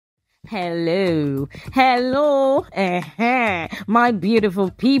Hello, my beautiful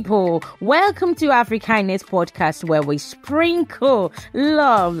people. Welcome to Africanist Podcast, where we sprinkle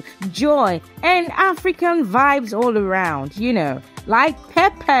love, joy, and African vibes all around, like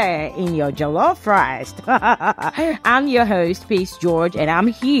pepper in your jollof rice. I'm your host, Peace George, and I'm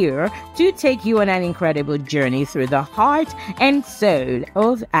here to take you on an incredible journey through the heart and soul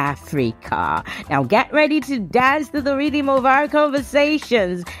of Africa. Now get ready to dance to the rhythm of our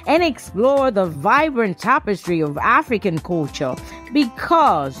conversations and explore the vibrant tapestry of African culture,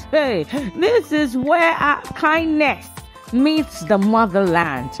 because, this is where our kindness meets the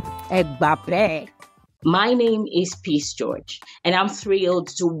motherland. Egbape. My name is Peace George, and I'm thrilled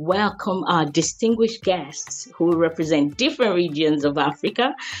to welcome our distinguished guests who represent different regions of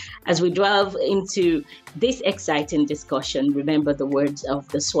Africa. As we delve into this exciting discussion, remember the words of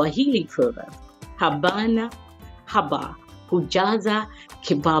the Swahili proverb, Habana Haba, Hujaza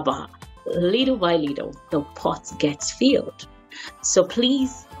Kibaba. Little by little, the pot gets filled. So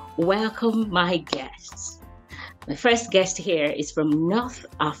please welcome my guests. My first guest here is from North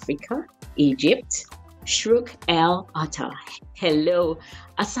Africa, Egypt, Shrouk El-Attar. Hello.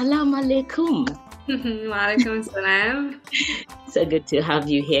 Assalamu alaikum. Walaikum salam. So good to have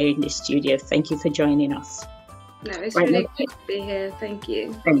you here in the studio. Thank you for joining us. No, it's really good to be here. Thank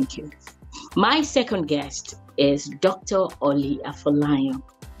you. Thank you. My second guest is Dr. Ollie Folayan.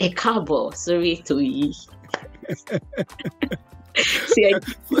 Ekabo, sorry to you.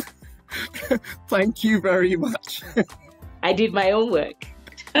 Thank you very much. I did my own work.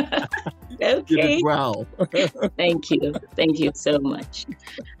 Okay. You did well. Thank you. Thank you so much.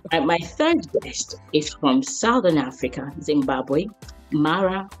 My third guest is from Southern Africa, Zimbabwe,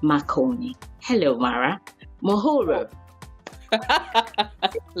 Mara Makoni. Hello, Mara. Mohoro.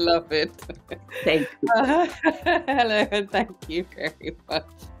 Love it. Thank you. Hello, and thank you very much.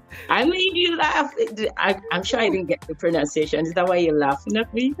 I made you laugh. I'm sure I didn't get the pronunciation. Is that why you're laughing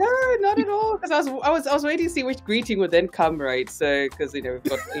at me? No, not at all. Because I was waiting to see which greeting would then come, right? So because we've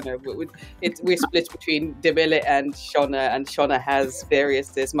got we're split between Debele and Shona has various.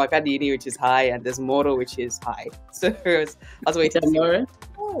 There's Makadini, which is high, and there's Moro, which is high. So I was waiting. Moro.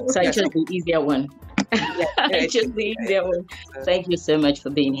 So I chose the easier one. I chose the easier one. Thank you so much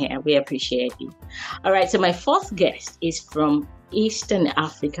for being here. We appreciate you. All right. So my fourth guest is from Eastern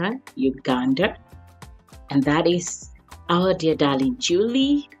Africa, Uganda, and that is our dear darling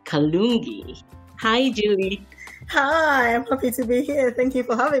Julie Kalungi. Hi, Julie. Hi, I'm happy to be here. Thank you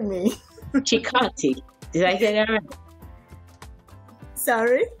for having me. Chikati. Did I say that right?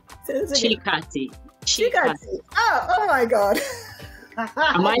 Sorry? Chikati. Oh my God.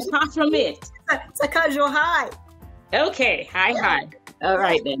 Am I far from it? It's a casual hi. Okay, hi. All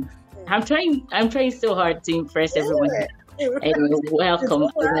right then. I'm trying so hard to impress everyone. Anyway, welcome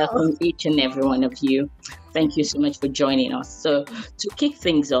each and every one of you. Thank you so much for joining us. So to kick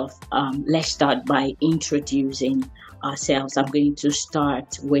things off, let's start by introducing ourselves. I'm going to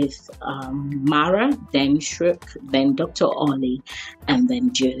start with Mara, then Shrouk, then Dr. Ollie, and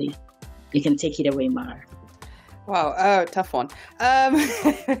then Julie. You can take it away, Mara. Wow, tough one.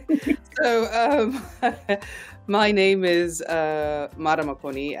 My name is Mara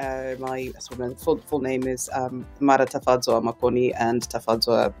Makoni. My full name is Mara Tafadzwa Makoni, and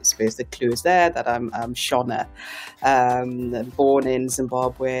Tafadzwa space the clue is there that I'm Shona. Born in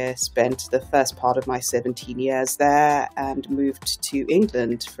Zimbabwe, spent the first part of my 17 years there, and moved to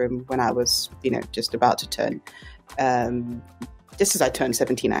England from when I was, just about to turn. Just as I turned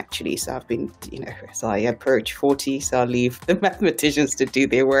 17, actually. So I've been, as I approach 40, so I'll leave the mathematicians to do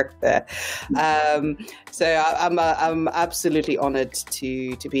their work there. So I'm absolutely honoured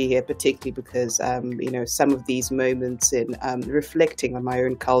to be here, particularly because, some of these moments in reflecting on my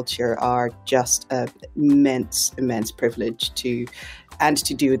own culture are just an immense privilege to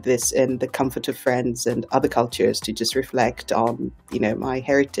do this in the comfort of friends and other cultures, to just reflect on, my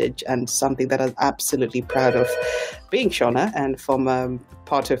heritage, and something that I'm absolutely proud of being Shona, and from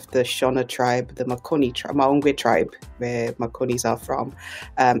part of the Shona tribe, the Makoni tribe, Maongwe tribe, where Makonis are from,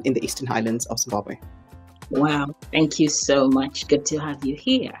 in the Eastern Highlands of Zimbabwe. Wow, thank you so much. Good to have you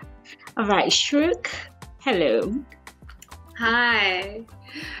here. All right, Shrouk, hello. Hi.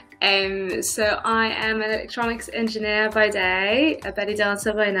 So I am an electronics engineer by day, a belly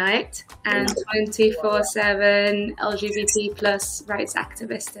dancer by night, and 24/7 LGBT plus rights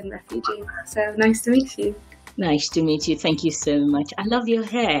activist and refugee. So nice to meet you. Nice to meet you. Thank you so much. I love your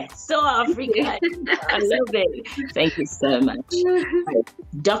hair. So African. I love it. Thank you so much.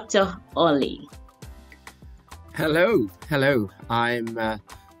 Dr. Ollie. Hello. I'm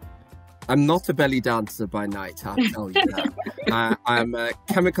I'm not a belly dancer by night, I'll tell you that. I'm a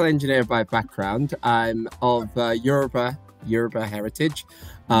chemical engineer by background. I'm of Yoruba heritage,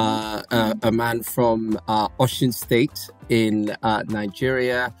 a man from Osun State in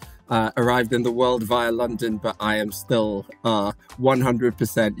Nigeria. Arrived in the world via London, but I am still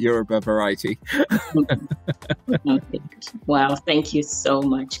 100% Yoruba variety. Wow, thank you so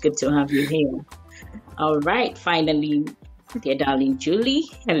much. Good to have you here. All right, finally, dear darling Julie,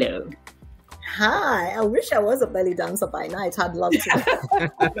 hello. Hi, I wish I was a belly dancer by night. I'd love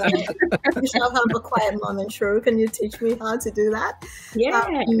to. We shall have a quiet moment, Shrouk. Can you teach me how to do that? Yeah.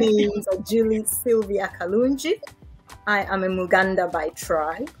 My name is Julie Kalungi. I am a Muganda by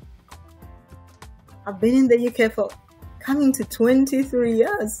tribe. I've been in the UK for coming to 23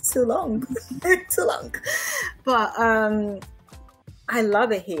 years. Too long. Too long. But I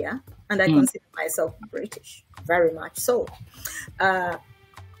love it here, and I consider myself British, very much so.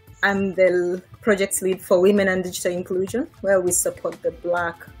 I'm the project lead for Women and Digital Inclusion, where we support the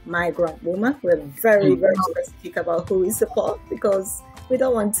Black migrant woman. We're very, very specific about who we support because we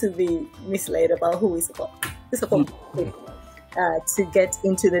don't want to be misled about who we support. We support people to get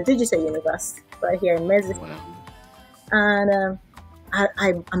into the digital universe right here in Mexico. Wow. And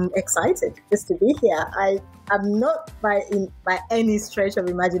I'm excited just to be here. I'm not by any stretch of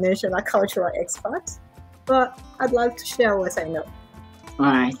imagination a cultural expert, but I'd like to share what I know. All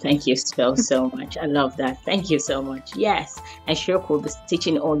right, thank you so much. I love that. Thank you so much. Yes, and Shrouk will be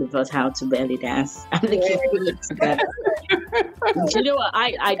teaching all of us how to belly dance. I'm looking forward to that. You know what?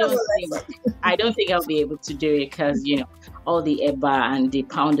 I don't think I'll be able to do it because all the eba and the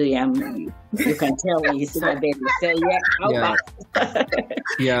pounder yam, you can tell when you see my belly. So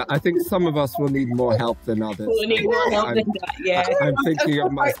yeah, I think some of us will need more help than others. We'll need more help than that. Yeah, I'm thinking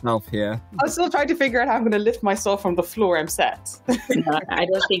of myself here. I'm still trying to figure out how I'm going to lift myself from the floor. I'm set. No, I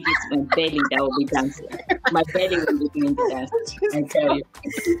don't think it's my belly that will be dancing. My belly will be doing the dance. I tell you.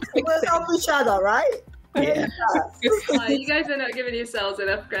 We'll help each other, right? Yeah. You guys are not giving yourselves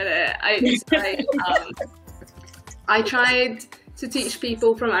enough credit. I tried to teach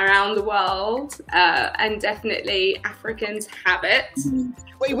people from around the world, and definitely Africans have it.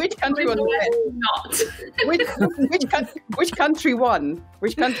 Wait, which country won? Not. Which country won?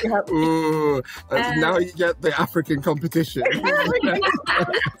 Which country had? Ooh, now you get the African competition.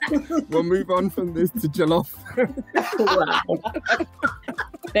 We'll move on from this to jollof. Wow.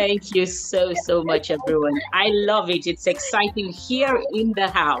 Thank you so much, everyone. I love it. It's exciting here in the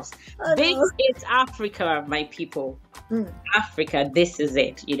house. This is Africa, my people. Africa, this is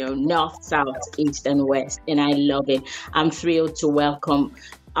it. North, south, east, and west. And I love it. I'm thrilled to welcome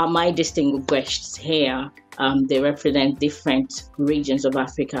my distinguished guests here. They represent different regions of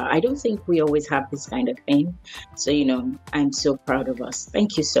Africa. I don't think we always have this kind of thing. So, I'm so proud of us.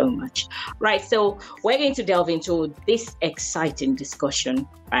 Thank you so much. Right. So we're going to delve into this exciting discussion,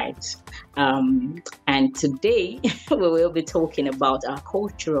 right? And today we will be talking about our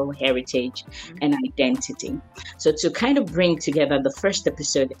cultural heritage and identity. So to kind of bring together the first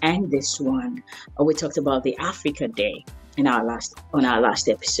episode and this one, we talked about the Africa Day on our last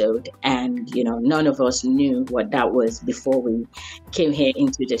episode, and none of us knew what that was before we came here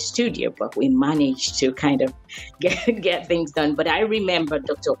into the studio, but we managed to kind of get things done. But I remember,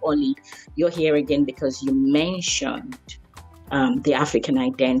 Dr. Ollie, you're here again because you mentioned the African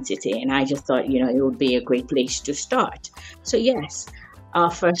identity, and I just thought it would be a great place to start. So yes, our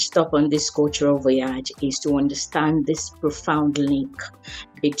first stop on this cultural voyage is to understand this profound link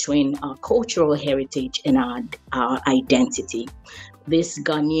between our cultural heritage and our identity. This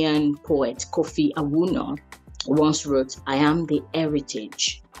Ghanaian poet, Kofi Awuno, once wrote, "I am the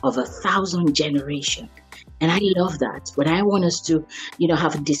heritage of 1,000 generations." And I love that. But I want us to,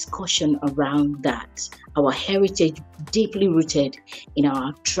 have a discussion around that. Our heritage deeply rooted in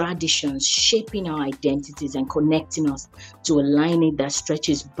our traditions, shaping our identities and connecting us to a lineage that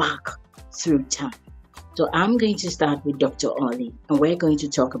stretches back through time. So I'm going to start with Dr. Ollie, and we're going to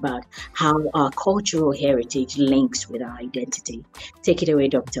talk about how our cultural heritage links with our identity. Take it away,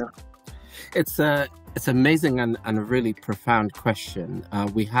 Doctor. It's amazing and a really profound question.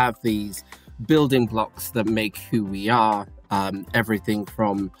 We have these building blocks that make who we are, everything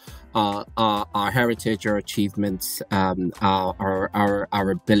from our heritage, our achievements, our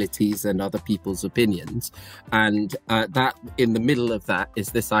abilities, and other people's opinions, and that in the middle of that is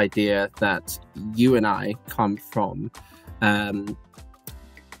this idea that you and I come from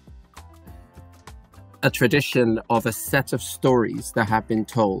a tradition of a set of stories that have been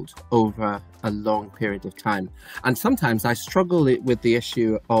told over a long period of time. And sometimes I struggle with the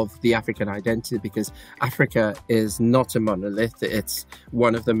issue of the African identity, because Africa is not a monolith. It's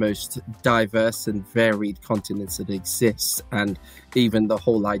one of the most diverse and varied continents that exists. And even the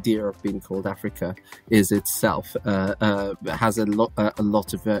whole idea of being called Africa is itself has a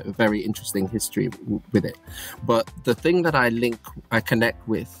lot of very interesting history with it. But the thing that I connect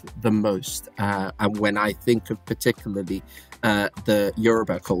with the most, and when I think of particularly the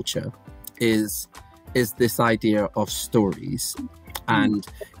Yoruba culture, is this idea of stories. And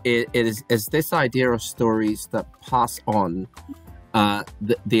it is this idea of stories that pass on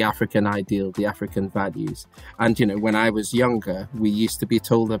the African ideal, the African values. And when I was younger, we used to be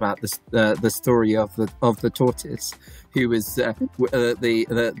told about the story of the tortoise, who was the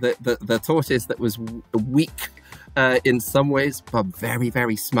tortoise that was weak in some ways, but very,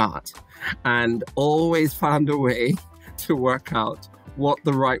 very smart, and always found a way to work out what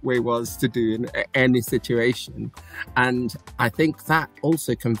the right way was to do in any situation. And I think that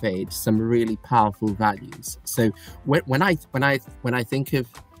also conveyed some really powerful values. So when I think of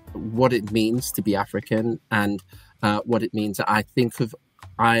what it means to be African and what it means, I think of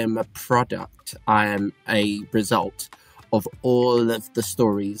I am a product, I am a result of all of the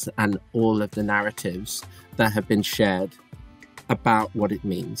stories and all of the narratives that have been shared about what it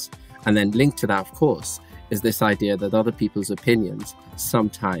means. And then linked to that, of course, is this idea that other people's opinions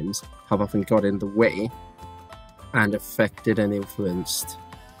sometimes have often got in the way and affected and influenced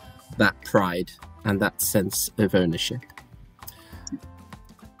that pride and that sense of ownership.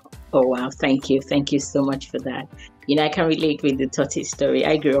 Oh, wow. Thank you. Thank you so much for that. I can relate with the tortoise story.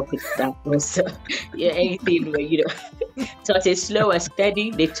 I grew up with that also. Anything where, tortoise slow and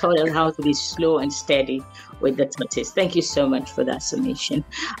steady, they taught us how to be slow and steady with the tortoise. Thank you so much for that summation.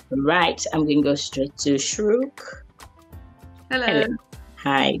 Right. I'm going to go straight to Shrouk. Hello.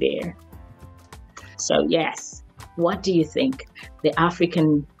 Hi there. So, yes, what do you think? The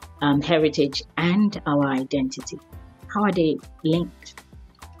African heritage and our identity, how are they linked?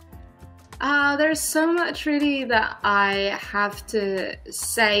 There's so much really that I have to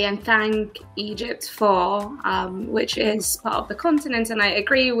say and thank Egypt for, which is part of the continent. And I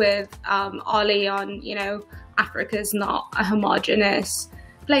agree with Ollie on, Africa's not a homogenous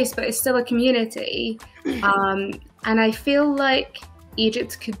place, but it's still a community. And I feel like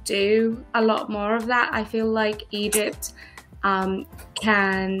Egypt could do a lot more of that. I feel like Egypt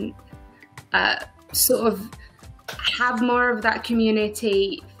can sort of have more of that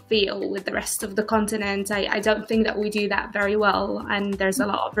community feel with the rest of the continent. I don't think that we do that very well, and there's a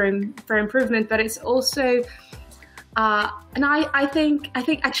lot of room for improvement. But it's also and I think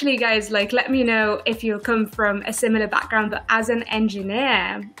actually, guys, let me know if you come from a similar background, but as an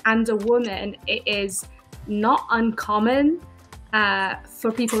engineer and a woman, it is not uncommon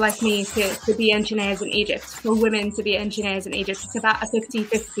for people like me to be engineers in Egypt, for women to be engineers in Egypt. It's about a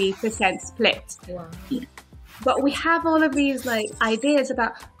 50-50% split. Wow. But we have all of these ideas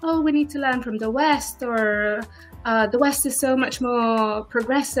about, we need to learn from the West, or the West is so much more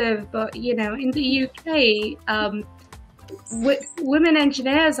progressive. But, in the UK, women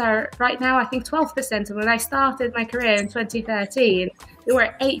engineers are right now, I think, 12%. And when I started my career in 2013, they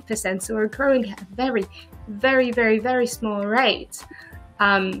were 8%. So we're growing at a very, very, very, very small rate.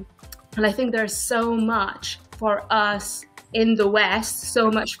 And I think there's so much for us in the West,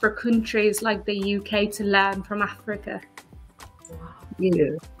 so much for countries like the UK to learn from Africa.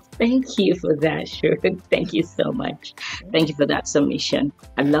 Yeah. Thank you for that, Shrouk. Thank you so much. Thank you for that submission.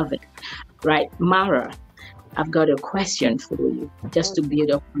 I love it. Right, Mara, I've got a question for you, just to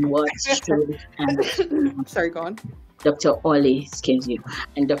build up on what Shrouk and Sorry, go on. Dr. Ollie,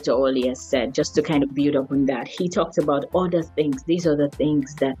 and Dr. Ollie has said, just to kind of build up on that. He talked about other things. These are the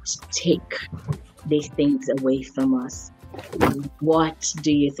things that take these things away from us. What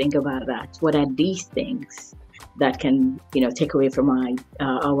do you think about that? What are these things that can, take away from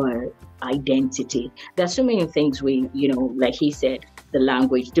our identity? There's so many things we, like he said, the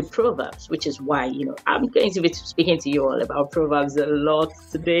language, the proverbs, which is why, I'm going to be speaking to you all about proverbs a lot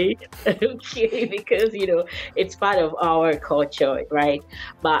today, okay, because, it's part of our culture, right?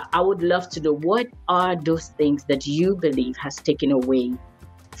 But I would love to know, what are those things that you believe has taken away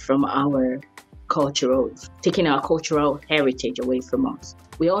from taking our cultural heritage away from us?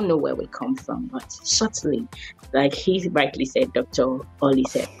 We all know where we come from, but subtly, like he rightly said, Dr. Ollie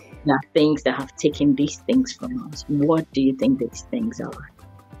said, there are things that have taken these things from us. What do you think these things are?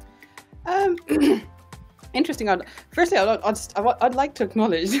 Interesting. Firstly, I'd like to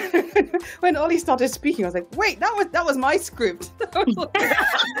acknowledge when Ollie started speaking, I was like, "Wait, that was my script." That was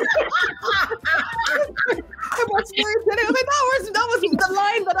the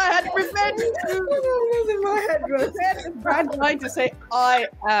line that I had prepared was in my head, Rose. The brand line to say, I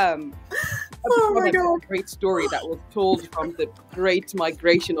am. Oh my God. A great story that was told from the great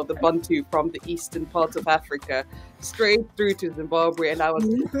migration of the Bantu from the eastern parts of Africa straight through to Zimbabwe. And I was,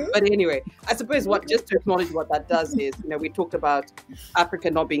 but anyway, I suppose just to acknowledge what that does is, we talked about Africa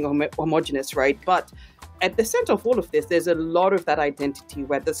not being homogenous, right? But at the center of all of this, there's a lot of that identity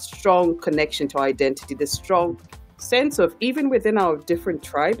where the strong connection to identity, the strong sense of even within our different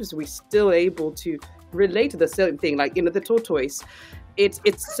tribes, we're still able to relate to the certain thing, like, the tortoise.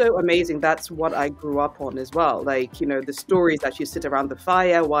 It's so amazing. That's what I grew up on as well. Like, the stories that you sit around the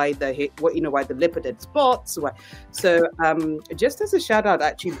fire, why the leopard had spots. So just as a shout out,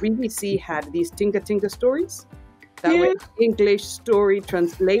 actually, BBC had these Tinga stories that were English story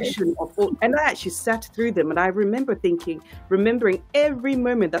translation of all, and I actually sat through them, and I remember remembering every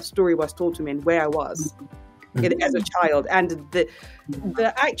moment that story was told to me and where I was as a child, and the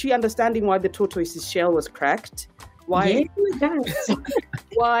actually understanding why the tortoise's shell was cracked. Why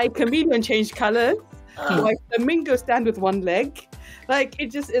chameleon changed colors? Why flamingo stand with one leg? Like,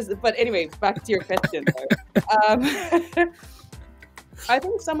 it just is. But anyway, back to your question. I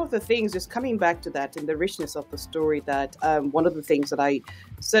think some of the things, just coming back to that and the richness of the story, that one of the things that I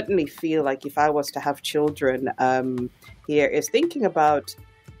certainly feel like if I was to have children here is thinking about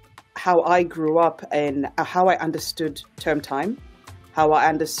how I grew up and how I understood term time, how I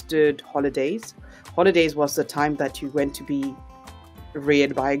understood holidays. Holidays was the time that you went to be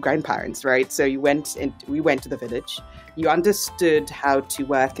reared by grandparents, right? So we went to the village. You understood how to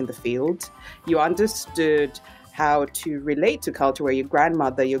work in the field. You understood how to relate to culture, where your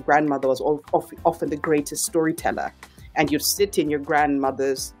grandmother was often the greatest storyteller. And you'd sit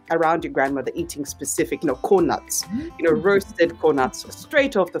around your grandmother eating specific, corn nuts, roasted corn nuts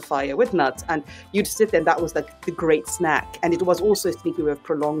straight off the fire with nuts. And you'd sit there, and that was like the great snack. And it was also a sneaky way of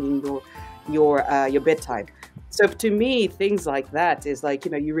prolonging your bedtime. So to me, things like that is like,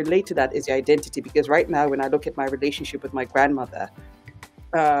 you relate to that as your identity, because right now when I look at my relationship with my grandmother,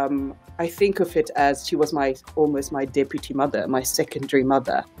 I think of it as she was almost my deputy mother, my secondary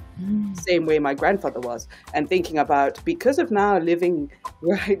mother, same way my grandfather was. And thinking about, because of now living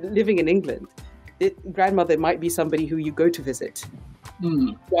in England, grandmother might be somebody who you go to visit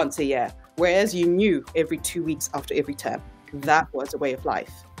once a year, whereas you knew every 2 weeks after every term. That was a way of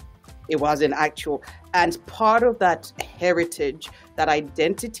life. It was an actual, and part of that heritage, that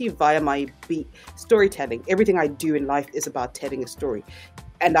identity via my storytelling. Everything I do in life is about telling a story.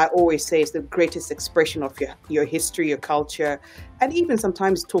 And I always say it's the greatest expression of your history, your culture, and even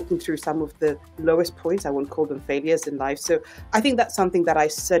sometimes talking through some of the lowest points. I won't call them failures in life. So I think that's something that I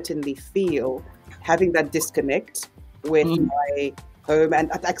certainly feel, having that disconnect with my home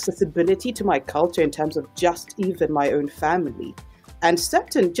and accessibility to my culture in terms of just even my own family. And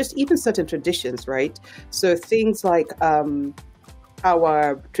certain traditions, right? So things like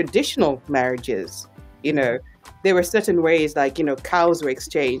our traditional marriages, there were certain ways, like, cows were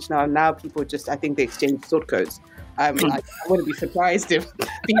exchanged. Now people I think they exchange sword codes. I wouldn't be surprised if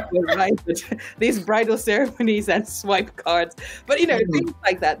people write these bridal ceremonies and swipe cards. But, things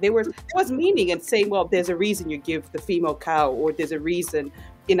like that. There was meaning in saying, well, there's a reason you give the female cow, or there's a reason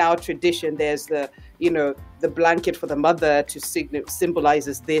in our tradition, there's the blanket for the mother to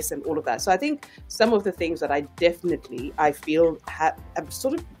symbolizes this and all of that. So I think some of the things that I feel have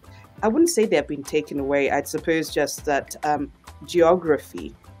sort of, I wouldn't say they've been taken away. I'd suppose just that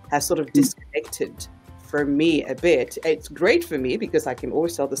geography has sort of disconnected for me a bit. It's great for me because I can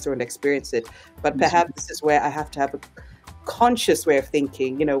always tell the story and experience it. But perhaps this is where I have to have a conscious way of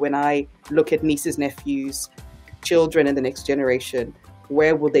thinking. When I look at nieces, nephews, children in the next generation,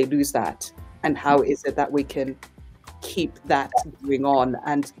 where will they lose that? And how is it that we can keep that going on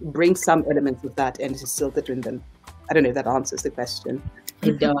and bring some elements of that and instill that in them? I don't know if that answers the question.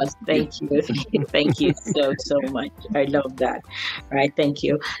 It does. Thank you. Thank you so much. I love that. All right. Thank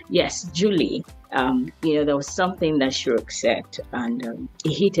you. Yes, Julie, there was something that Shrouk said, and it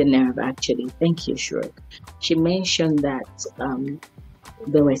hit a nerve, actually. Thank you, Shrouk. She mentioned that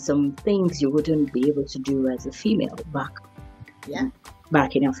there were some things you wouldn't be able to do as a female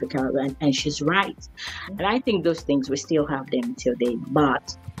back in Africa, and she's right. And I think those things, we still have them till today.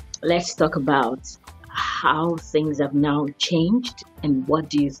 But let's talk about how things have now changed, and what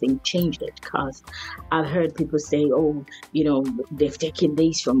do you think changed it? Because I've heard people say, they've taken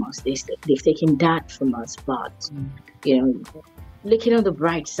this from us, they've taken that from us. But, looking on the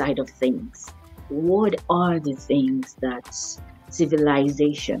bright side of things, what are the things that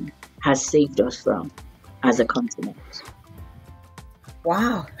civilization has saved us from as a continent?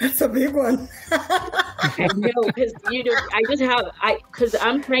 Wow, that's a big one. I know, because because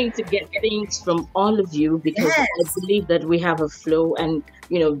I'm trying to get things from all of you, because Yes. I believe that we have a flow, and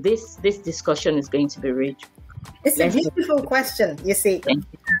this discussion is going to be rich. It's a beautiful question, you see.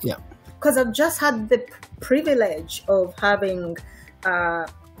 Yeah. Because I've just had the privilege of having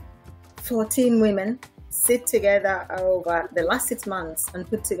 14 women sit together over the last 6 months and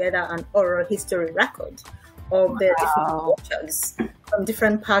put together an oral history record of the different cultures from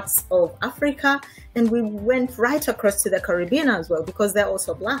different parts of Africa. And we went right across to the Caribbean as well, because they're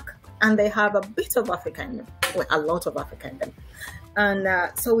also Black and they have a bit of Africa in them, well, a lot of Africa in them. And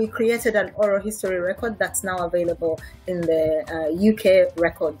so we created an oral history record that's now available in the UK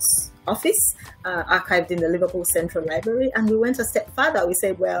Records Office, archived in the Liverpool Central Library. And we went a step further. We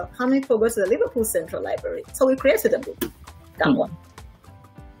said, well, how many people go to the Liverpool Central Library? So we created a book, that one.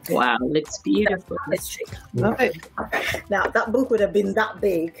 Wow, looks beautiful. Now, that book would have been that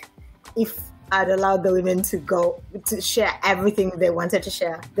big if I'd allowed the women to go to share everything they wanted to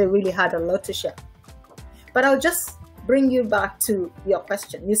share. They really had a lot to share. But I'll just bring you back to your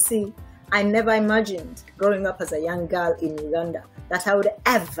question. You see, I never imagined growing up as a young girl in Uganda that I would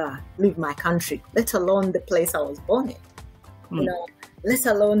ever leave my country, let alone the place I was born in. Let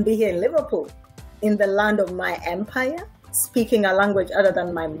alone be here in Liverpool, in the land of my empire, speaking a language other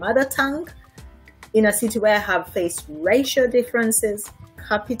than my mother tongue, in a city where I have faced racial differences,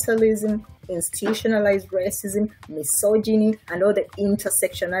 capitalism, institutionalized racism, misogyny, and all the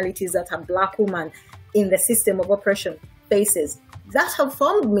intersectionalities that a Black woman in the system of oppression faces, that have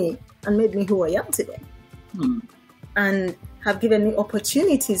formed me and made me who I am today. And have given me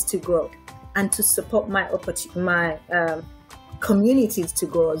opportunities to grow and to support my communities to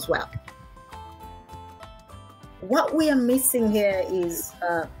grow as well. What we are missing here is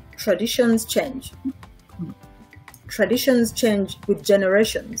traditions change. Traditions change with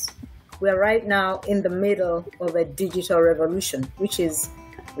generations. We are right now in the middle of a digital revolution, which is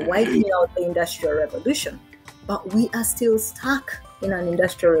wiping out the Industrial Revolution. But we are still stuck in an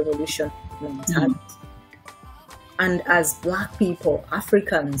Industrial Revolution mentality. And as Black people,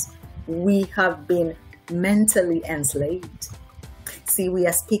 Africans, we have been mentally enslaved. See, we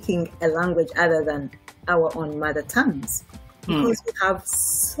are speaking a language other than our own mother tongues. Because we have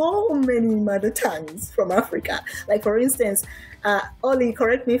so many mother tongues from Africa. Like, for instance, Ollie,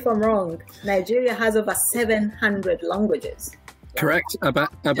 correct me if I'm wrong, Nigeria has over 700 languages. Correct,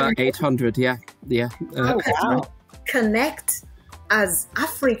 about 800, yeah. Right. Connect as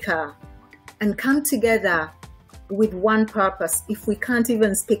Africa and come together with one purpose if we can't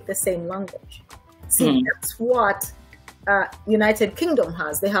even speak the same language. See, that's what United Kingdom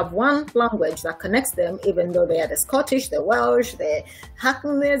has. They have one language that connects them, even though they are the Scottish, the Welsh, the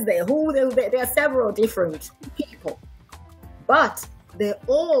Hackneys, there are several different people. But they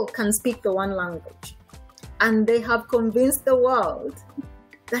all can speak the one language. And they have convinced the world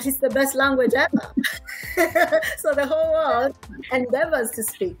that it's the best language ever. So the whole world endeavors to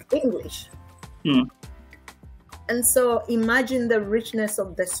speak English. And so imagine the richness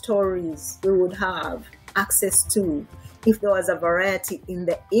of the stories we would have access to if there was a variety in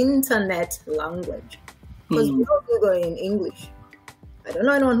the internet language. Because we don't Google in English. I don't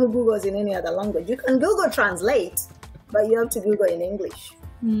know anyone who Googles in any other language. You can Google Translate, but you have to Google in English.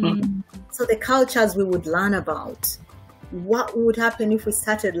 So the cultures we would learn about, what would happen if we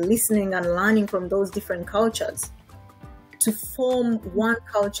started listening and learning from those different cultures to form one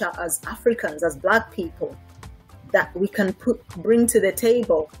culture as Africans, as Black people, that we can bring to the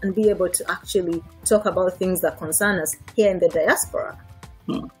table and be able to actually talk about things that concern us here in the diaspora.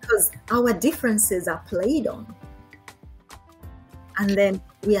 Because our differences are played on. And then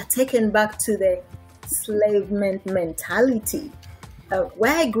we are taken back to the enslavement mentality.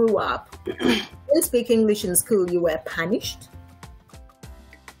 Where I grew up, didn't speak English in school, you were punished.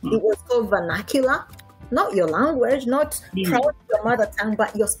 It was called vernacular, not your language, not proud of your mother tongue,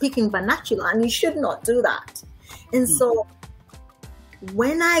 but you're speaking vernacular, and you should not do that. And so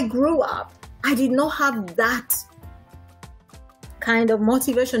when I grew up, I did not have that kind of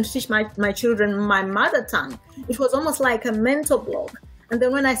motivation to teach my children my mother tongue. It was almost like a mental block. And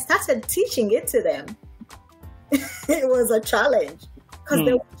then when I started teaching it to them, it was a challenge. Because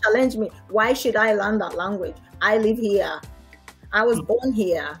they would challenge me. Why should I learn that language? I live here. I was born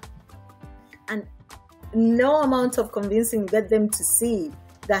here. And no amount of convincing get them to see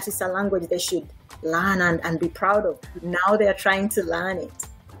that it's a language they should learn and be proud of. Now they're trying to learn it.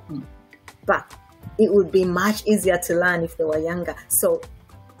 But it would be much easier to learn if they were younger. So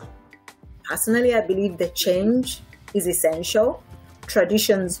personally, I believe the change is essential.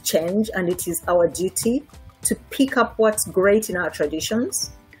 Traditions change, and it is our duty to pick up what's great in our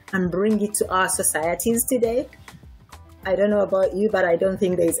traditions and bring it to our societies today. I don't know about you, but I don't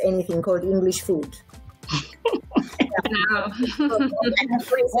think there's anything called English food. No.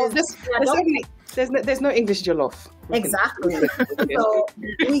 There's no English jollof. Exactly. So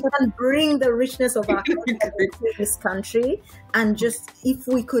we can bring the richness of our culture to this country, and just if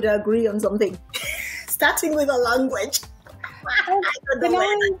we could agree on something, starting with a language. I don't know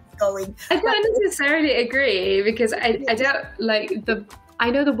where that's going. I don't necessarily agree, because I don't like I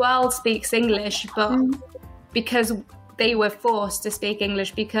know the world speaks English, but because they were forced to speak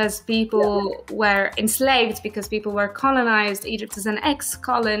English, because people were enslaved, because people were colonized. Egypt is an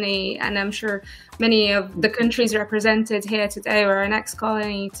ex-colony, and I'm sure many of the countries represented here today were an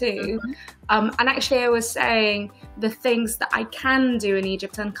ex-colony too. And actually I was saying the things that I can do in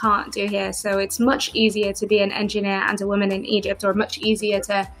Egypt and can't do here. So it's much easier to be an engineer and a woman in Egypt, or much easier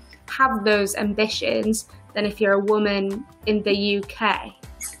to have those ambitions than if you're a woman in the UK.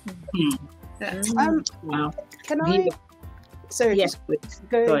 Wow. Can I? Sorry, yes,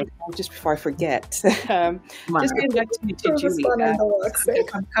 just before I forget, just going back to Julie,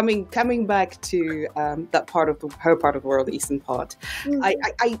 coming back to that part of her part of the world, the eastern part.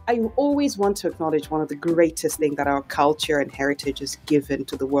 I always want to acknowledge one of the greatest things that our culture and heritage has given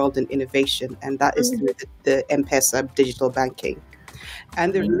to the world in innovation, and that is through the M-Pesa digital banking.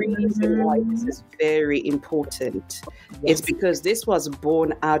 And the reason why this is very important is because this was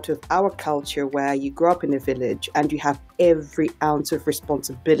born out of our culture, where you grow up in a village and you have every ounce of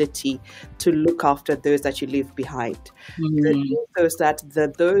responsibility to look after those that you leave behind. Those that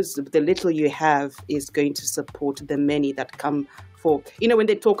the little you have is going to support the many that come. When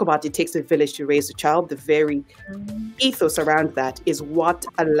they talk about it takes a village to raise a child, the very ethos around that is what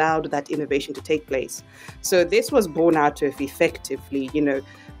allowed that innovation to take place. So this was born out of effectively,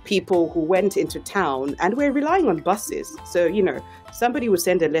 people who went into town and were relying on buses. So, somebody would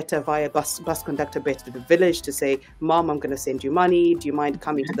send a letter via bus conductor back to the village to say, Mom, I'm going to send you money. Do you mind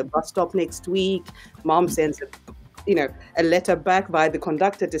coming to the bus stop next week? Mom sends a letter back via the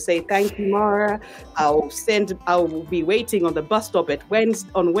conductor to say, thank you, Mara. I'll be waiting on the bus stop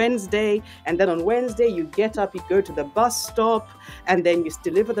on Wednesday. And then on Wednesday, you get up, you go to the bus stop, and then you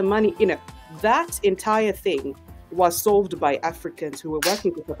deliver the money. That entire thing was solved by Africans who were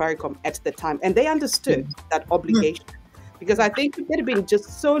working for Safaricom at the time. And they understood that obligation. Because I think if it had been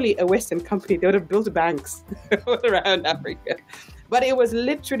just solely a Western company, they would have built banks all around Africa. But it was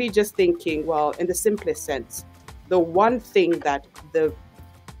literally just thinking, well, in the simplest sense, the one thing that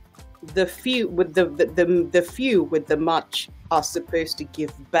the few with the few with the much are supposed to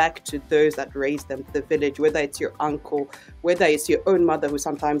give back to those that raised them, the village, whether it's your uncle, whether it's your own mother who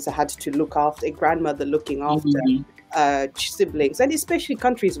sometimes had to look after, a grandmother looking after siblings, and especially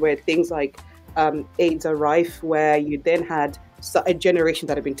countries where things like AIDS are rife, where you then had a generation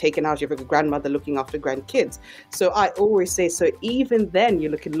that had been taken out. You have a grandmother looking after grandkids. So I always say, so even then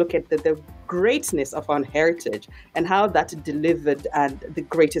you can look at the greatness of our heritage and how that delivered and the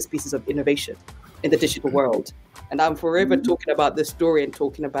greatest pieces of innovation in the digital world. And I'm forever talking about the story and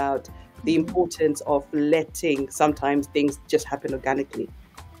talking about the importance of letting sometimes things just happen organically,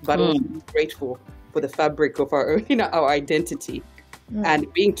 but also grateful for the fabric of our own, our identity.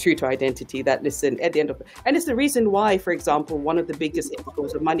 And being true to identity, that listen, at the end of and it's the reason why, for example, one of the biggest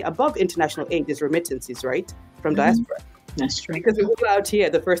inflows of money above international aid is remittances, right? From diaspora. That's true. Because we're all out here,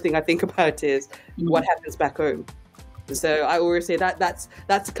 the first thing I think about is what happens back home. So I always say that's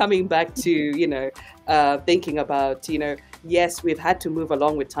coming back to, thinking about, yes, we've had to move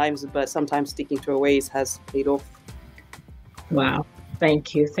along with times, but sometimes sticking to our ways has paid off. Wow.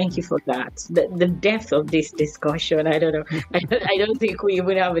 Thank you for that. The depth of this discussion, I don't know. I don't think we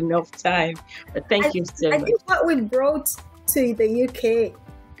would have enough time. But thank you so much. I think what we brought to the UK,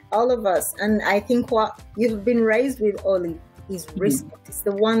 all of us, and I think what you've been raised with, Ollie, is respect. It's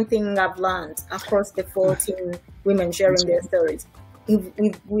the one thing I've learned across the 14 women sharing their stories.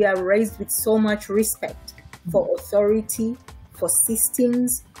 We are raised with so much respect for authority, for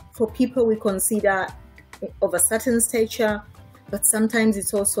systems, for people we consider of a certain stature. But sometimes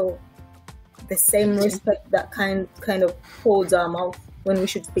it's also the same respect that kind of holds our mouth when we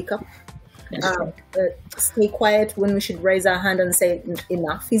should speak up. Stay quiet when we should raise our hand and say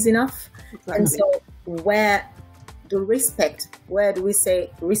enough is enough. Exactly. And so where do we say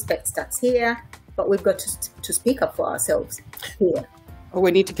respect starts here, but we've got to speak up for ourselves here. Or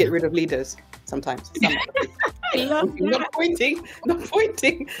we need to get rid of leaders sometimes. Not pointing.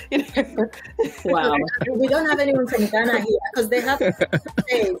 Wow. We don't have anyone from Ghana here because they have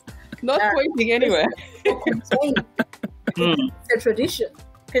not pointing anywhere. It's a tradition.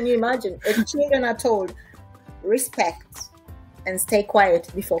 Can you imagine if children are told, respect and stay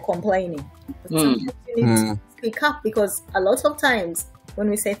quiet before complaining. But sometimes you need to speak up, because a lot of times when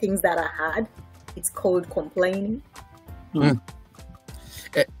we say things that are hard, it's called complaining. It's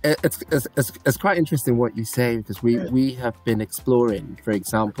quite interesting what you say, because we have been exploring, for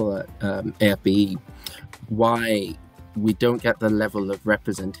example, at AFBE, why we don't get the level of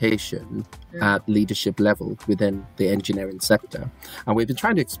representation at leadership level within the engineering sector. And we've been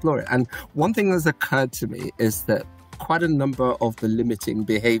trying to explore it. And one thing that's occurred to me is that quite a number of the limiting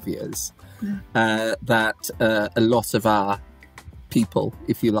behaviors that a lot of our people,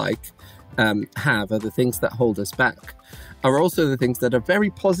 if you like, have, are the things that hold us back, are also the things that are very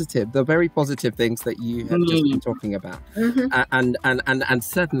positive, the very positive things that you have just been talking about. And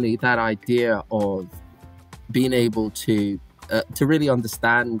certainly that idea of being able to really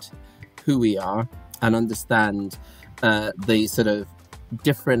understand who we are and understand the sort of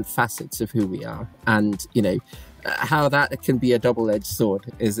different facets of who we are, and how that can be a double-edged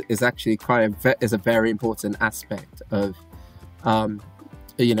sword is actually is a very important aspect of of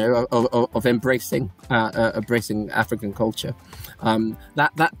embracing African culture.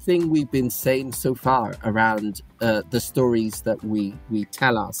 That thing we've been saying so far around the stories that we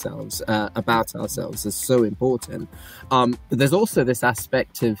tell ourselves about ourselves is so important. But there's also this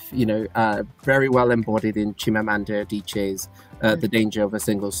aspect of very well embodied in Chimamanda Adichie's The Danger of a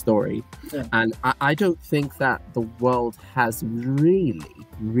Single Story. And I don't think that the world has really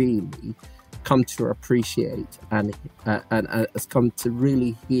come to appreciate and has come to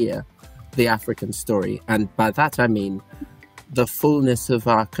really hear the African story. And by that I mean the fullness of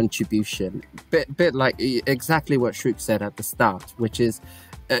our contribution, bit like exactly what Shrouk said at the start, which is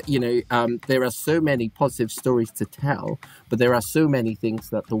there are so many positive stories to tell, but there are so many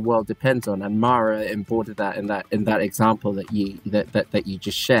things that the world depends on, and Mara embodied that in that example that you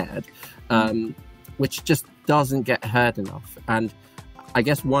just shared, which just doesn't get heard enough. And I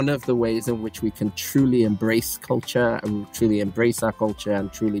guess one of the ways in which we can truly embrace culture and truly embrace our culture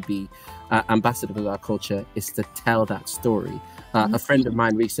and truly be ambassadors of our culture is to tell that story. A friend of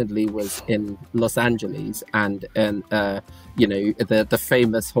mine recently was in Los Angeles, and the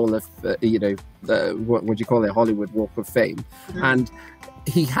famous Hall of what do you call it, Hollywood Walk of Fame, and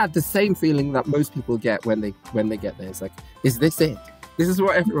he had the same feeling that most people get when they get there. It's like, is this it? This is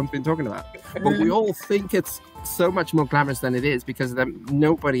what everyone's been talking about. But we all think it's so much more glamorous than it is, because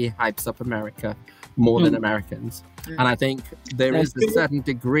nobody hypes up America more than Americans. And I think there is a certain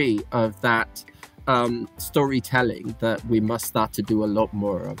degree of that storytelling that we must start to do a lot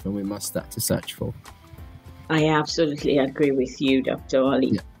more of, and we must start to search for. I absolutely agree with you, Dr.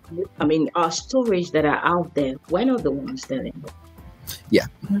 Ollie. Yeah. I mean, our stories that are out there, we're not the ones telling them. Yeah.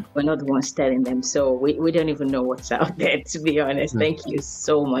 We're not the ones telling them. So we don't even know what's out there, to be honest. Thank you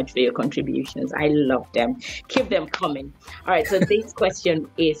so much for your contributions. I love them. Keep them coming. All right. So this question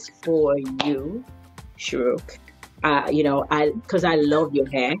is for you, Shrouk. Because I love your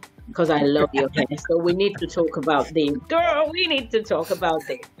hair. So we need to talk about this. Girl, we need to talk about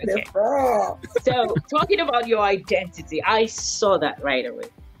this. Okay. So talking about your identity, I saw that right away.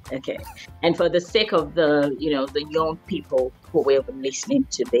 Okay. And for the sake of the young people who will be listening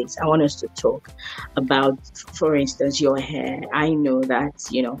to this, I want us to talk about, for instance, your hair. I know that,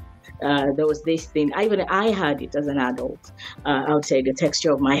 there was this thing, I had it as an adult. I would say the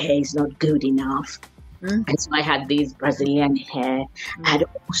texture of my hair is not good enough. And so I had this Brazilian hair, I had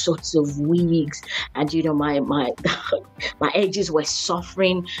all sorts of wigs, and my my edges were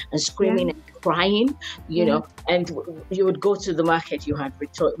suffering and screaming and crying, and you would go to the market, you had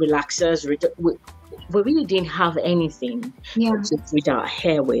relaxers, we really didn't have anything to treat our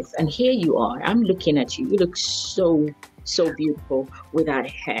hair with. And here you are, I'm looking at you, you look so beautiful with that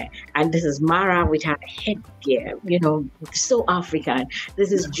hair. And this is Mara with her headgear, so African.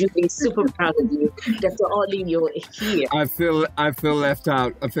 This is Julie, super proud of you. Dr. Ollie, you're here. I feel left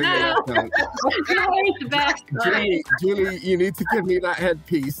out. I feel left out. You're the best. Julie, you need to give me that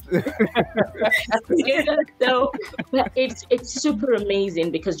headpiece. So it's super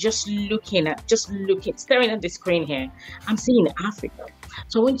amazing, because staring at the screen here, I'm seeing Africa.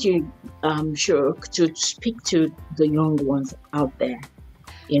 So I want you, Shrouk, to speak to the young ones out there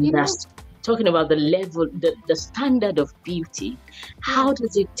talking about the level, the standard of beauty. How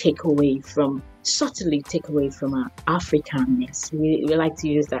does it subtly take away from our Africanness? We like to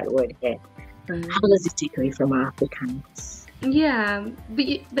use that word here. How does it take away from our Africanness? Yeah,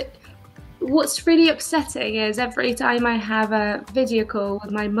 but what's really upsetting is every time I have a video call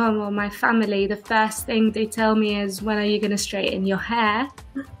with my mum or my family, the first thing they tell me is, when are you going to straighten your hair?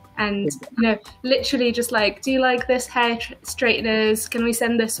 And, literally just like, do you like this hair straighteners? Can we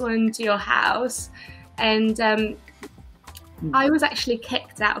send this one to your house? And I was actually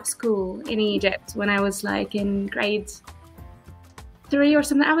kicked out of school in Egypt when I was like in grade 3 or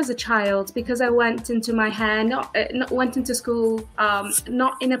something. I was a child because I went into my hair, went into school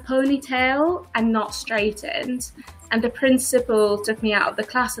not in a ponytail and not straightened. And the principal took me out of the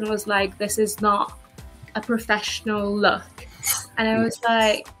class and was like, "This is not a professional look." And I was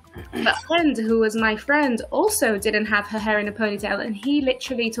like, but a friend who was my friend also didn't have her hair in a ponytail, and he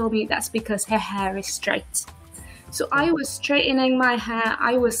literally told me that's because her hair is straight. So I was straightening my hair,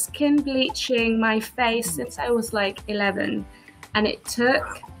 I was skin bleaching my face since I was like 11, and it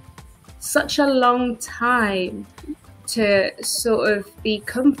took such a long time to sort of be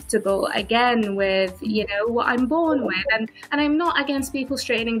comfortable again with, you know, what I'm born with. And I'm not against people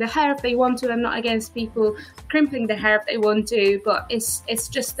straightening their hair if they want to. I'm not against people crimping their hair if they want to. But it's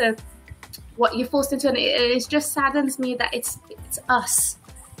just what you're forced into. And it just saddens me that it's us.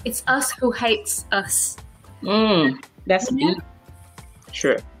 It's us who hates us. That's deep.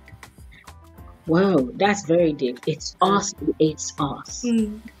 Sure. Wow, that's very deep. It's us who hates us.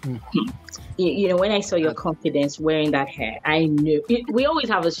 You know, when I saw your confidence wearing that hair, I knew. We always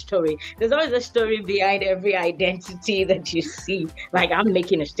have a story. There's always a story behind every identity that you see. Like, I'm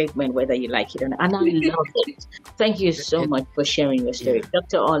making a statement whether you like it or not. And I love it. Thank you so much for sharing your story.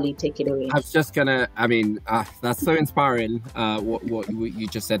 Dr. Ollie, take it away. I was just going to, that's so inspiring, what you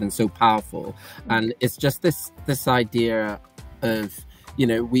just said, and so powerful. And it's just this idea of, you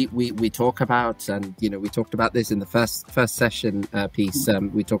know, we talk about, and you know, we talked about this in the first session piece.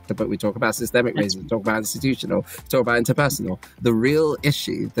 We talk about systemic racism, we talk about institutional, we talk about interpersonal. The real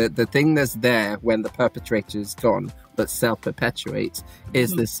issue, the thing that's there when the perpetrator is gone but self-perpetuates,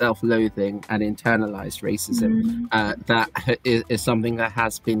 is the self-loathing and internalized racism that is something that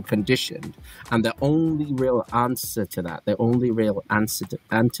has been conditioned. And the only real answer to that, the only real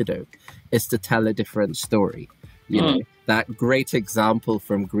antidote, is to tell a different story. You know, that great example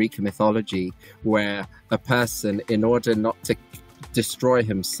from Greek mythology where a person, in order not to destroy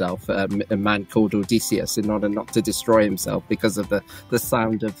himself, a man called Odysseus, in order not to destroy himself because of the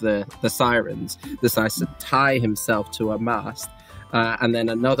sound of the sirens, decides to tie himself to a mast. And then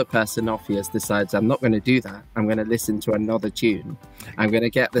another person, Orpheus, decides, I'm not going to do that. I'm going to listen to another tune. I'm going to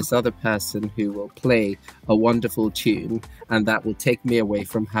get this other person who will play a wonderful tune, and that will take me away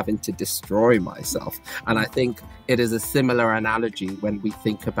from having to destroy myself. And I think it is a similar analogy when we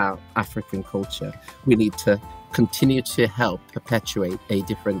think about African culture. We need to continue to help perpetuate a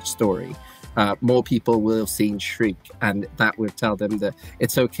different story. More people will have seen Shrouk, and that will tell them that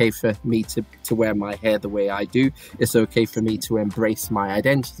it's okay for me to wear my hair the way I do. It's okay for me to embrace my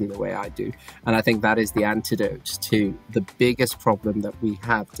identity the way I do. And I think that is the antidote to the biggest problem that we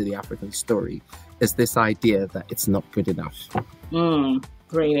have to the African story, is this idea that it's not good enough.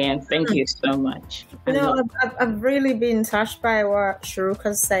 Brilliant. Thank you so much. You know, I've really been touched by what Shrouk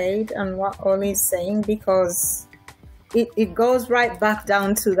has said and what Ollie is saying, because it goes right back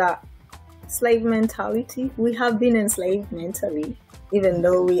down to that slave mentality. We have been enslaved mentally, even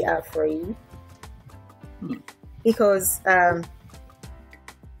though we are free. Because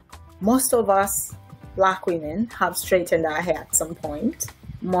most of us Black women have straightened our hair at some point,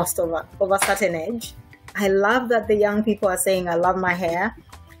 most of us of a certain age. I love that the young people are saying, I love my hair.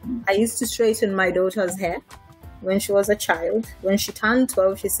 I used to straighten my daughter's hair when she was a child. When she turned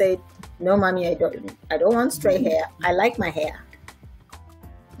 12, she said, no, mommy, I don't want straight hair. I like my hair.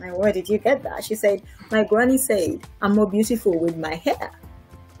 And where did you get that? She said, my granny said, I'm more beautiful with my hair.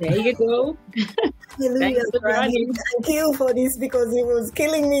 There you go. Hallelujah, granny. Thank you for this, because it was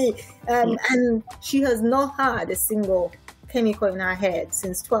killing me. And she has not had a single chemical in her head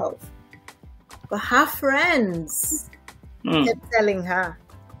since 12. But her friends kept telling her,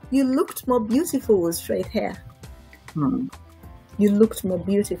 you looked more beautiful with straight hair. You looked more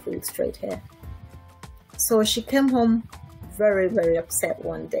beautiful with straight hair. So she came home very, very upset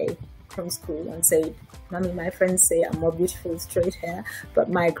one day from school and said, Mommy, my friends say I'm more beautiful with straight hair, but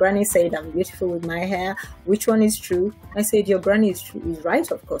my granny said I'm beautiful with my hair. Which one is true? I said, your granny is right,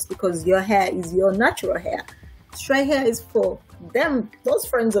 of course, because your hair is your natural hair. Straight hair is for them. Those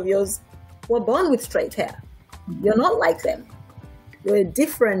friends of yours were born with straight hair. You're not like them. You're a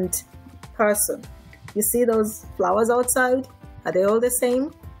different person. You see those flowers outside? Are they all the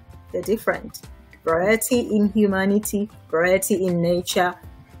same? They're different. Variety in humanity, variety in nature.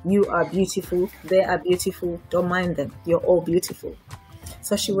 You are beautiful. They are beautiful. Don't mind them. You're all beautiful.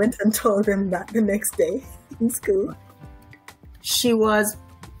 So she went and told them that the next day in school. She was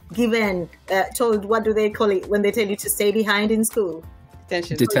given, told, what do they call it when they tell you to stay behind in school?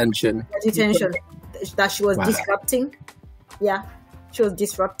 Detention. That she was disrupting. Yeah, she was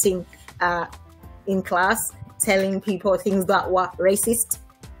disrupting in class telling people things that were racist.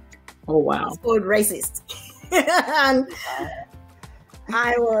 Oh, wow. It's called racist. And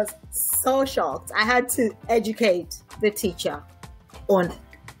I was so shocked. I had to educate the teacher on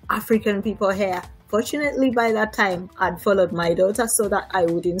African people hair. Fortunately, by that time, I'd followed my daughter so that I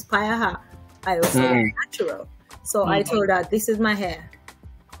would inspire her. I was natural. So I told her, this is my hair.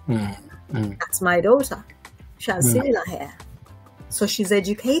 That's my daughter. She has similar hair. So she's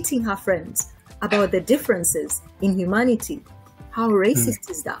educating her friends about the differences in humanity. How racist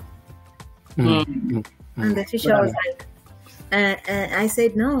is that? And the teacher was like, I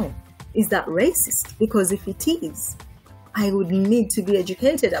said, no, is that racist? Because if it is, I would need to be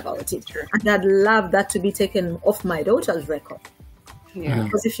educated about it. And I'd love that to be taken off my daughter's record. Yeah.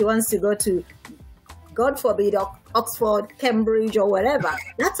 Because if she wants to go to, God forbid, Oxford, Cambridge, or whatever,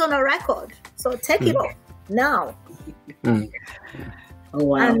 that's on a record. So take it off now. Oh,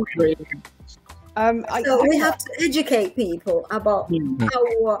 wow. So we have to educate people about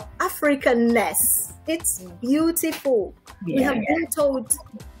our Africanness. It's beautiful. We have been taught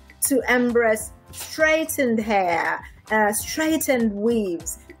to embrace straightened hair, straightened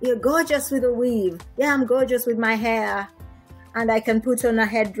weaves. You're gorgeous with a weave. Yeah, I'm gorgeous with my hair. And I can put on a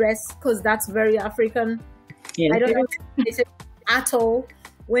headdress because that's very African. I don't know if it's at all.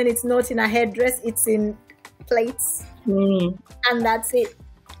 When it's not in a headdress, it's in plaits. And that's it.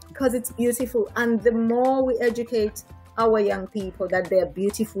 Because it's beautiful. And the more we educate our young people that they're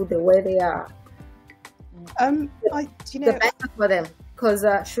beautiful the way they are, the better for them. Because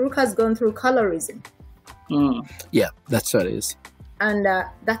Shrouk has gone through colorism. Yeah, that's what it is. And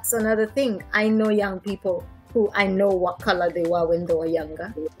that's another thing. I know young people who I know what color they were when they were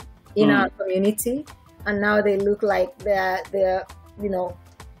younger in our community. And now they look like they're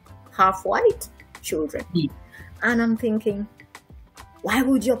half white children. And I'm thinking, why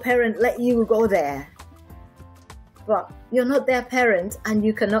would your parent let you go there? But you're not their parent and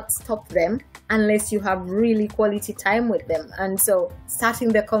you cannot stop them unless you have really quality time with them. And so starting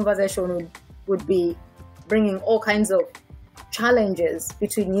the conversation would be bringing all kinds of challenges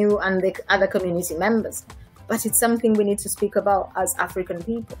between you and the other community members. But it's something we need to speak about as African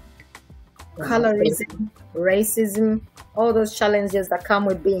people. Colorism, racism, all those challenges that come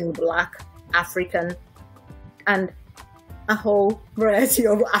with being Black, African, and a whole variety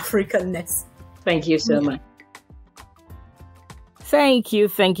of Africanness. Thank you so much. Thank you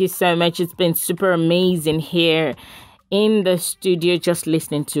so much. It's been super amazing here in the studio, just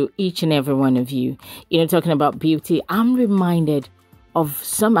listening to each and every one of you. Talking about beauty, I'm reminded of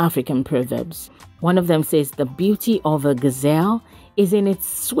some African proverbs. One of them says, the beauty of a gazelle is in its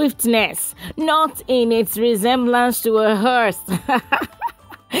swiftness, not in its resemblance to a hearse.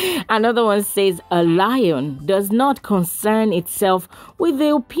 Another one says, a lion does not concern itself with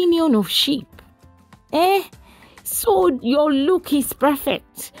the opinion of sheep. So your look is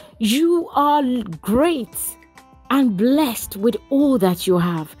perfect. You are great and blessed with all that you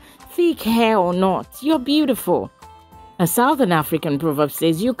have. Thick hair or not, you're beautiful. A Southern African proverb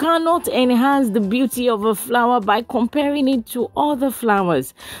says, you cannot enhance the beauty of a flower by comparing it to other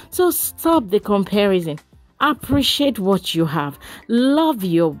flowers. So stop the comparison. Appreciate what you have. Love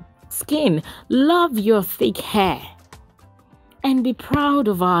your skin. Love your thick hair. And be proud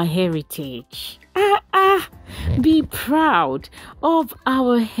of our heritage. Be proud of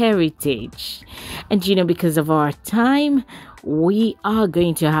our heritage. And because of our time, we are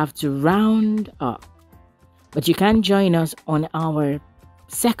going to have to round up. But you can join us on our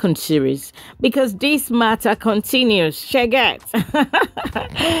second series because this matter continues. Shagat.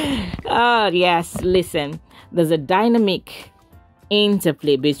 Oh, yes. Listen, there's a dynamic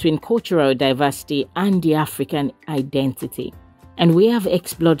interplay between cultural diversity and the African identity. And we have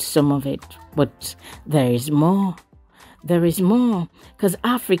explored some of it, but there is more. There is more, because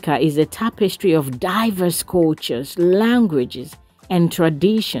Africa is a tapestry of diverse cultures, languages, and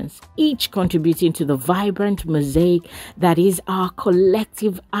traditions, each contributing to the vibrant mosaic that is our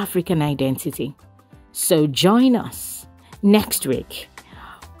collective African identity. So join us next week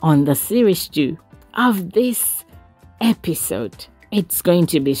on the series 2 of this episode. It's going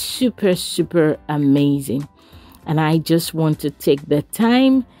to be super, super amazing. And I just want to take the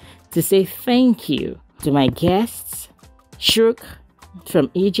time to say thank you to my guests, Shrouk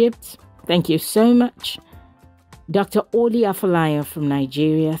from Egypt. Thank you so much. Dr. Ollie Folayan from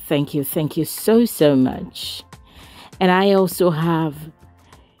Nigeria. Thank you so, so much. And I also have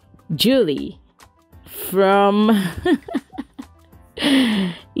Julie from...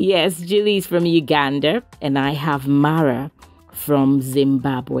 Yes, Julie's from Uganda. And I have Mara from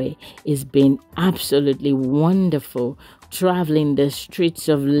Zimbabwe. It's been absolutely wonderful traveling the streets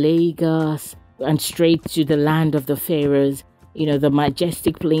of Lagos, and straight to the land of the pharaohs, the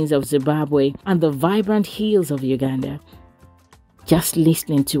majestic plains of Zimbabwe and the vibrant hills of Uganda. Just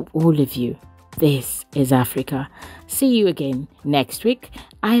listening to all of you. This is Africa. See you again next week.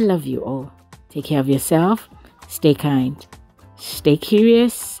 I love you all. Take care of yourself. Stay kind. Stay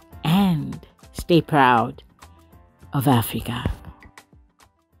curious and stay proud of Africa.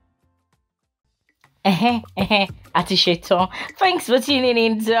 Atisheton, thanks for tuning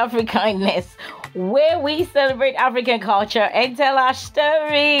in to Africaness, where we celebrate African culture and tell our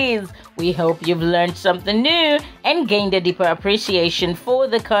stories. We hope you've learned something new and gained a deeper appreciation for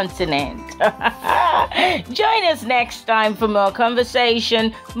the continent. Join us next time for more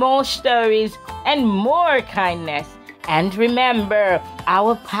conversation, more stories, and more kindness. And remember,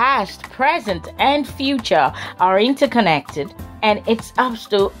 our past, present, and future are interconnected, and it's up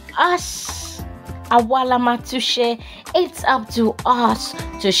to us. It's up to us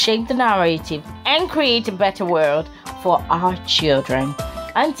to shape the narrative and create a better world for our children.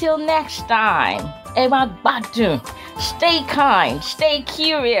 Until next time, stay kind, stay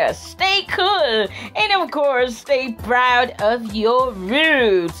curious, stay cool, and of course, stay proud of your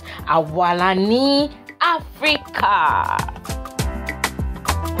roots. Awalani Africa.